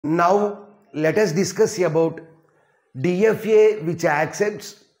Now let us discuss about DFA, which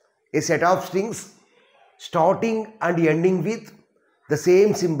accepts a set of strings starting and ending with the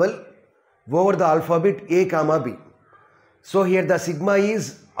same symbol over the alphabet A comma B. So here the sigma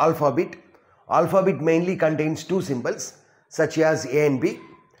is alphabet. Alphabet mainly contains two symbols such as A and B.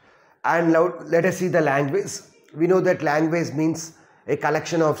 And now let us see the language. We know that language means a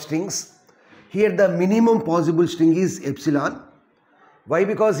collection of strings. Here the minimum possible string is epsilon. Why?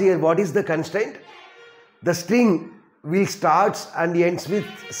 Because here what is the constraint? The string will start and ends with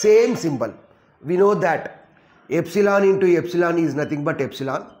same symbol. We know that epsilon into epsilon is nothing but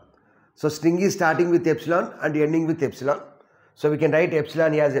epsilon. So string is starting with epsilon and ending with epsilon. So we can write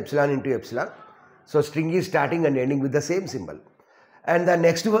epsilon as epsilon into epsilon. So string is starting and ending with the same symbol. And the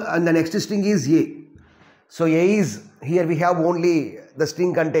next string is A. So A is, here we have only, the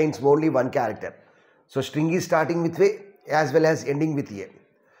string contains only one character. So string is starting with A as well as ending with A.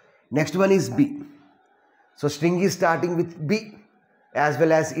 Next one is B. So string is starting with B as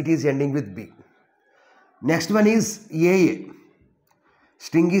well as it is ending with B. Next one is AA.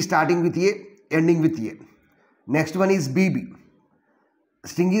 String is starting with A, ending with A. Next one is BB.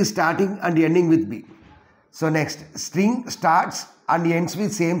 String is starting and ending with B. So next, string starts and ends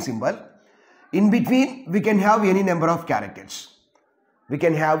with same symbol. In between, we can have any number of characters. We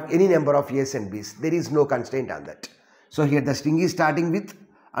can have any number of A's and B's. There is no constraint on that. So here the string is starting with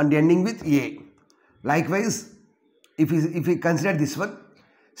and ending with A. Likewise, if we consider this one,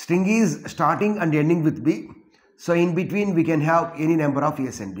 string is starting and ending with B. So in between, we can have any number of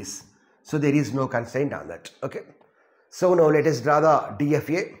A's and B's. So there is no constraint on that. Okay. So now let us draw the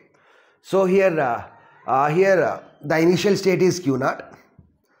DFA. So here, the initial state is Q0.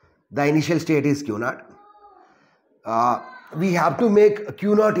 The initial state is Q0. We have to make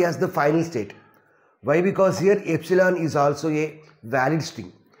Q0 as the final state. Why? Because here epsilon is also a valid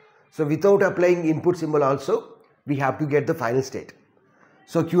string. So without applying input symbol also, we have to get the final state.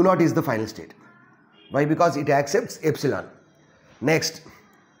 So Q0 is the final state. Why? Because it accepts epsilon. Next,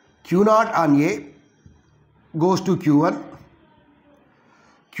 Q0 on A goes to Q1.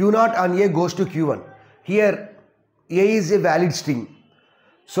 Q0 on A goes to Q1. Here A is a valid string.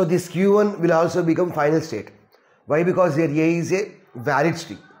 So this Q1 will also become final state. Why? Because here A is a valid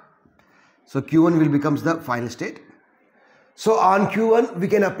string. So Q1 will become the final state. So on Q1 we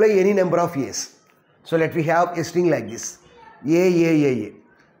can apply any number of A's. So let me have a string like this. A.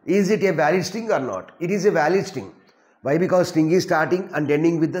 Is it a valid string or not? It is a valid string. Why? Because string is starting and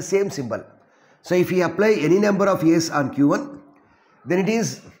ending with the same symbol. So if we apply any number of A's on Q1, then it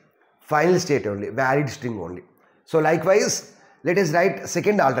is final state only, valid string only. So likewise, let us write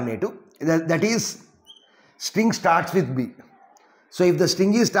second alternative, that is string starts with B. So if the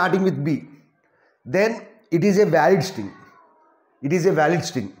string is starting with B, then it is a valid string. It is a valid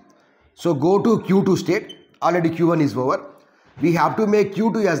string. So go to Q2 state, already Q1 is over. We have to make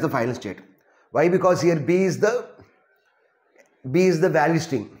Q2 as the final state. Why? Because here B is the valid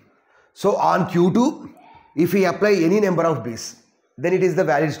string. So on Q2, if we apply any number of B's, then it is the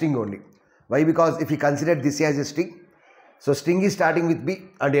valid string only. Why? Because if we consider this as a string, so string is starting with B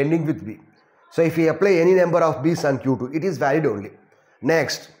and ending with B. So if we apply any number of B's on Q2, it is valid only.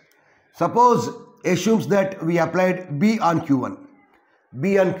 Next, suppose assumes that we applied B on Q1.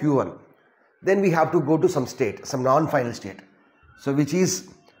 B on Q1. Then we have to go to some state, some non-final state. So which is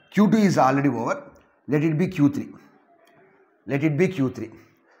Q2 is already over. Let it be Q3. Let it be Q3.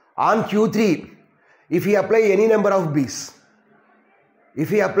 On Q3, if we apply any number of B's,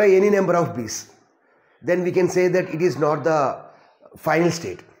 then we can say that it is not the final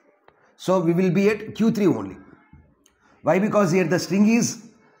state. So we will be at Q3 only. Why? Because here the string is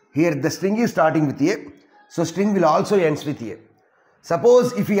starting with A. So string will also ends with A.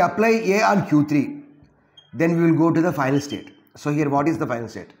 Suppose if we apply A on Q3, then we will go to the final state. So here what is the final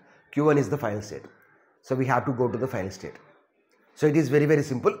state? Q1 is the final state. So we have to go to the final state. So it is very, very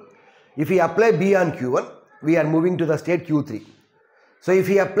simple. If we apply B on Q1, we are moving to the state Q3. So if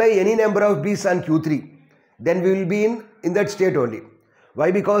we apply any number of B's on Q3, then we will be in that state only.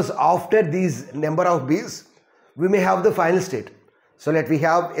 Why? Because after these number of B's, we may have the final state. So let we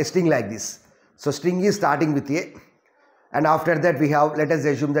have a string like this. So string is starting with A. And after that we have, let us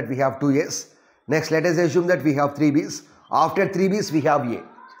assume that we have 2 A's. Next, let us assume that we have 3 B's. After 3 B's, we have A.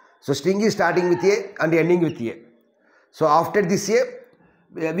 So string is starting with A and ending with A. So after this A,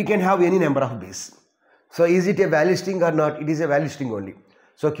 we can have any number of B's. So is it a valid string or not? It is a valid string only.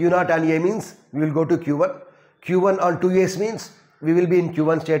 So Q0 on A means we will go to Q1. Q1 on 2A's means we will be in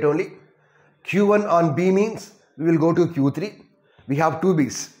Q1 state only. Q1 on B means we will go to Q3. We have 2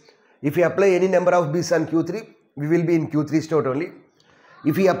 B's. If we apply any number of B's on Q3, we will be in Q3 state only.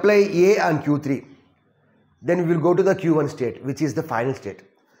 If we apply A on Q3, then we will go to the Q1 state, which is the final state.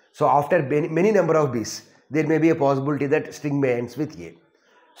 So after many number of B's, there may be a possibility that string may ends with A.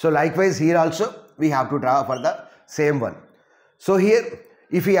 So likewise here also we have to draw for the same one. So here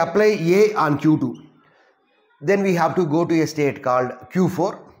if we apply A on Q2, then we have to go to a state called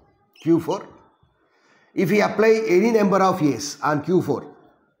Q4. If we apply any number of A's on Q4,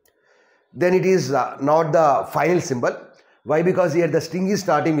 then it is not the final symbol. Why? Because here the string is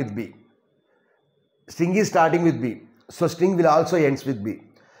starting with B. String is starting with B. So string will also ends with B.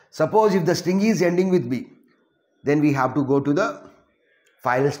 Suppose if the string is ending with B, then we have to go to the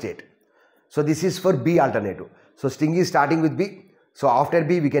final state. So this is for B alternative. So string is starting with B. So after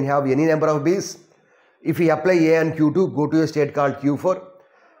B we can have any number of B's. If we apply A on Q2, go to a state called Q4.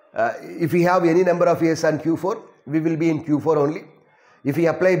 If we have any number of A's on Q4, we will be in Q4 only. If we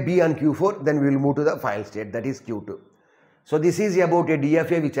apply B on Q4, then we will move to the final state, that is Q2. So this is about a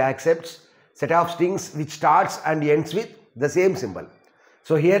DFA which accepts set of strings which starts and ends with the same symbol.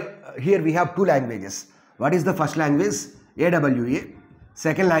 So here we have two languages. What is the first language? AWA.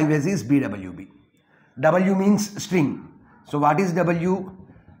 Second language is BWB. W means string. So what is W?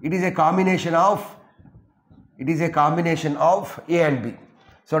 It is a combination of A and B.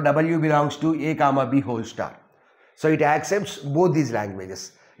 So W belongs to A comma B whole star. So it accepts both these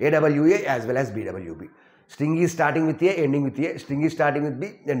languages, AWA as well as BWB. String is starting with A, ending with A. String is starting with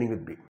B, ending with B.